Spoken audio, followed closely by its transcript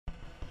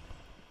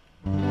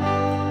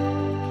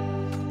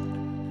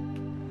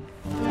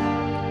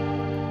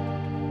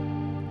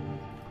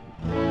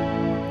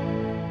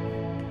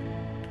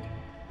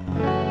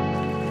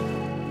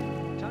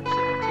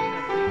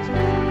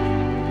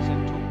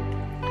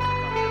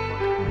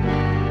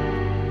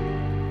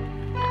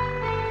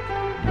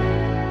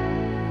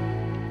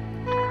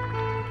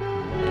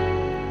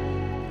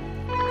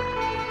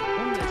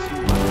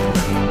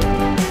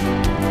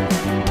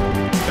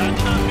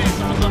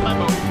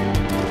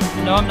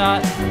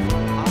not.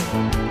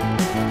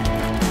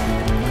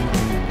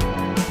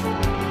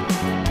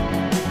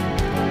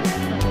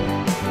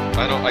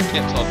 I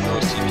can't tell if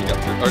Noah's TV got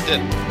through, or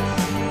did.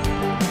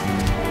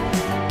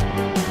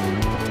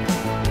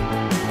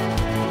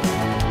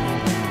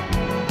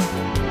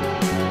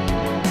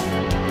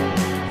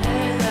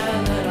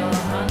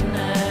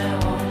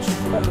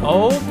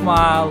 Oh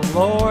my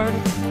lord.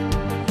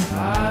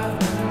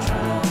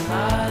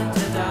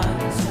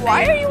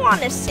 Why are you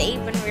on a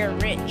save when we're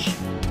rich?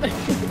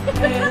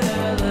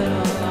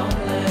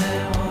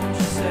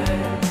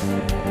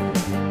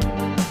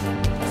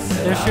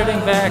 They're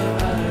shooting back.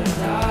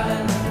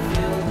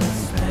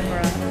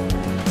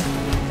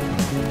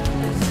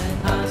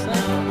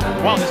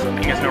 Wow, this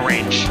thing has no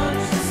range.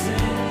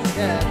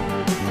 Yeah.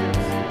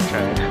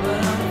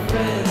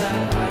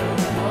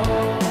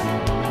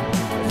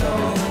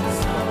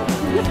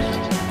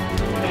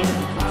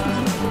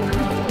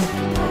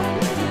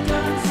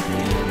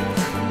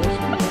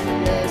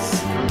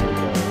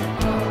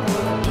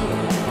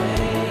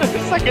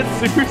 It's like a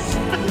Zeus.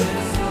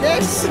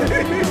 Yes.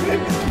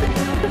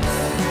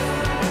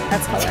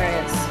 That's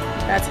hilarious.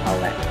 That's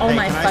hilarious. Oh Hey,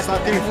 my can I fucking stop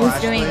god. getting Who's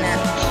flash, doing please? that?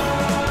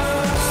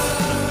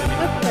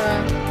 What the?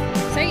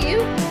 Is that you?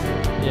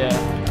 Yeah.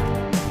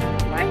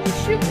 Why'd you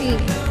shoot me?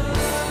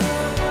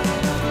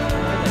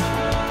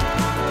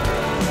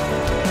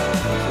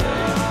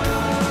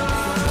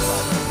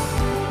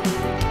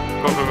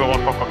 Go,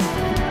 one, fuck.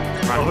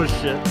 Oh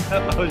shit.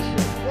 Oh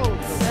shit.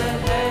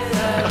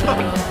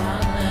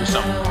 Do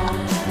something.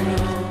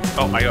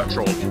 Oh, I got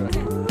trolled.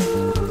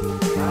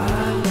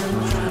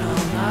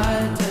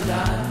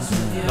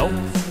 Nope.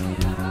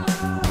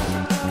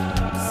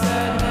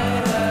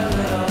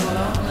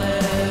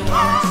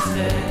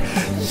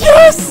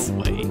 Yes! No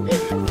way.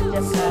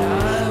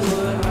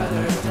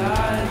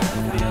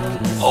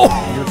 Oh!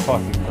 You're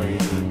fucking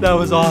crazy. That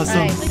was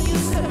awesome. Nice.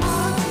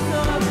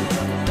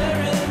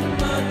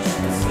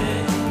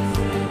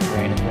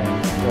 Rain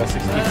and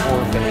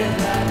 64 fade.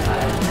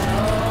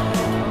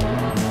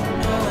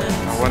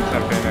 I want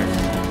that Phoenix.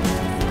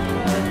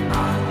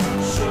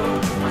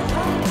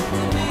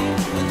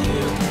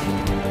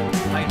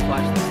 I can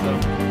flash this though.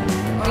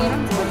 Oh, you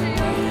don't touch it?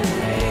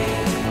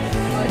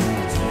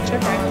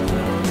 Check right.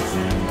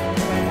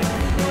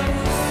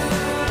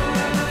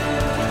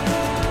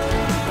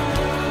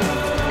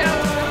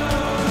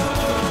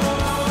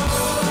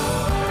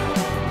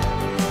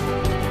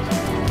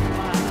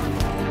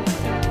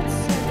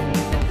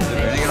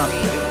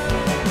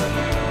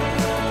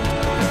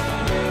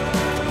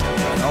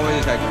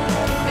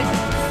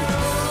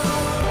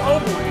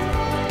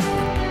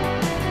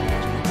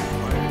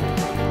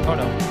 Oh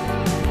no.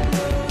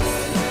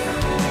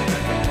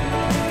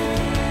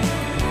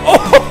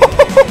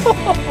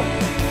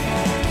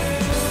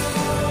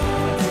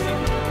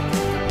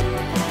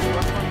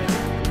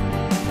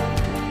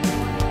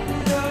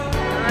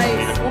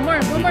 Nice.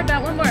 One more,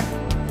 bat, one more.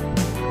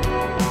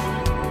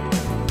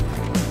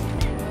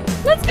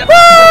 Let's go!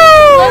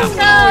 Let's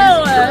go!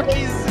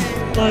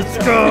 Let's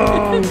go!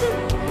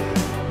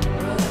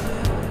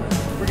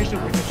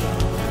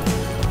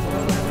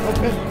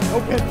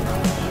 Open!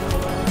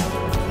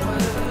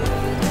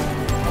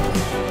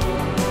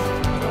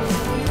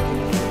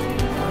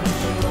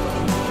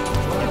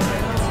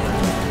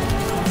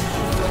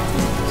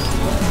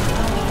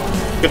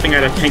 Good thing I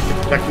had a tank to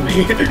protect me.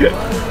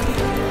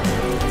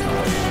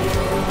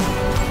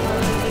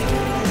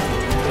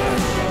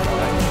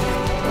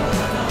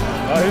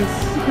 Nice.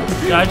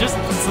 Did I just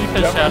sleep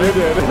his shadow? You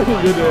did.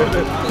 You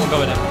did. We'll go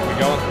with it. We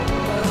going?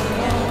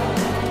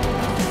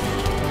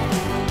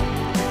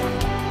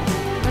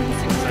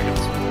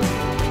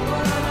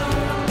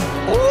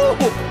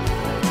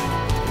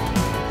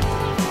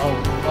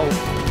 Oh.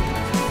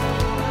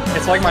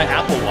 It's like my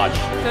Apple Watch.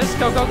 Just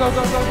go.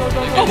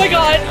 Oh my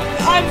god,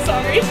 I'm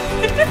sorry.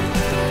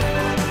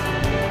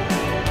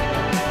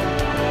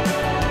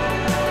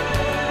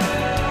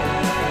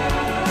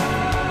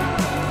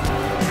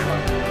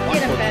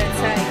 Get him back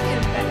inside. Get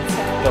him back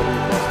inside. W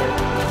cluster.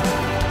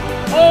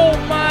 Oh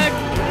my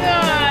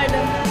god!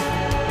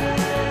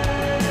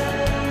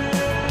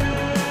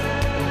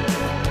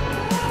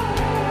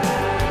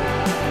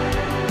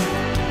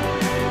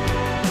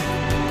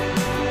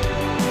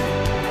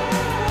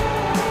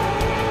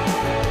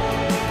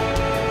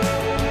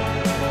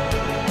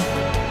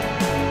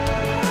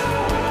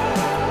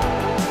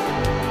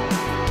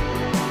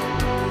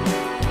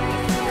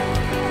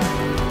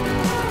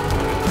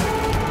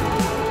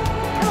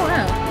 Oh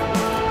wow.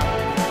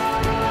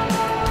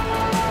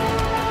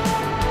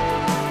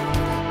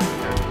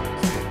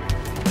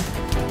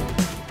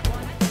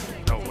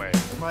 No way.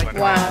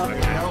 Wow.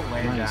 No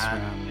way,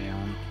 John.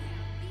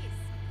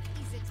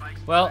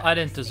 Well, I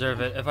didn't deserve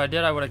it. If I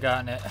did, I would have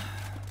gotten it.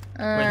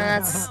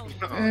 That's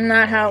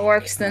not how it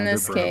works in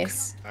this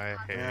case. I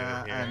hate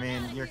Yeah, it here. I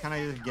mean, you're kind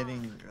of just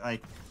getting,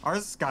 like, our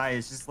Sky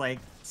is just, like,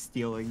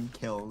 stealing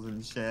kills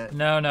and shit.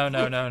 No.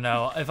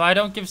 If I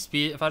don't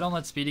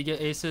let Speedy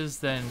get aces,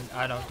 then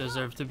I don't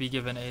deserve to be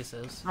given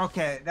aces.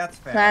 Okay, that's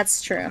fair.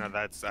 That's true. No,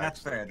 that's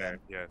actually fair, fair. then.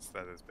 Yes,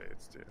 that is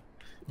based, too.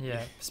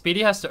 Yeah,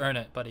 Speedy has to earn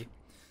it, buddy.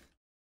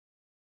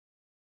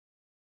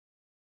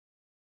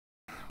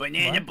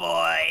 Banana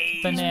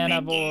boys.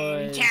 Banana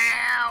boys.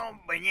 Town.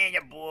 Banana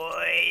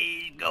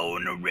boys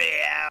going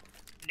around.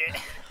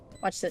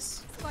 Watch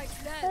this.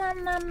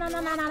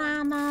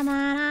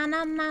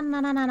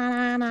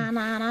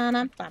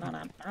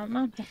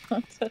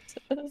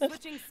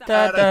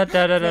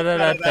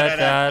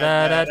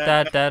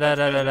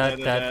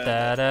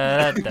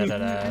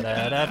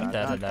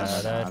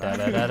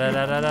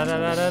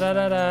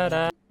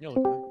 You'll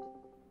look back.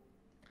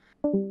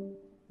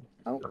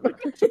 Oh.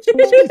 He's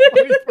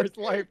fighting for his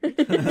life. He's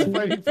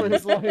fighting for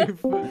his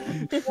life.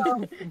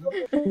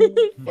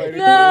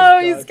 No,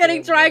 he's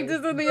getting dragged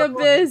into the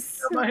abyss.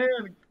 Got my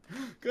hand.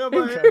 Got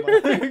my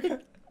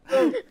hand.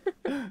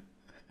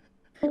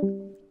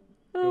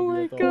 Oh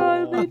my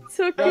god, they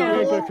took Hold the him.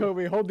 anchor,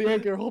 Kobe. Hold the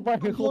anchor. Hold my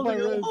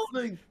wrist.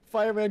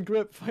 Fireman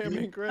grip.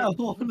 Fireman grip. I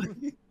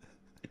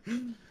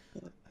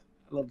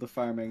love the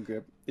fireman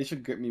grip. They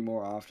should grip me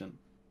more often.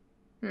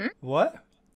 What?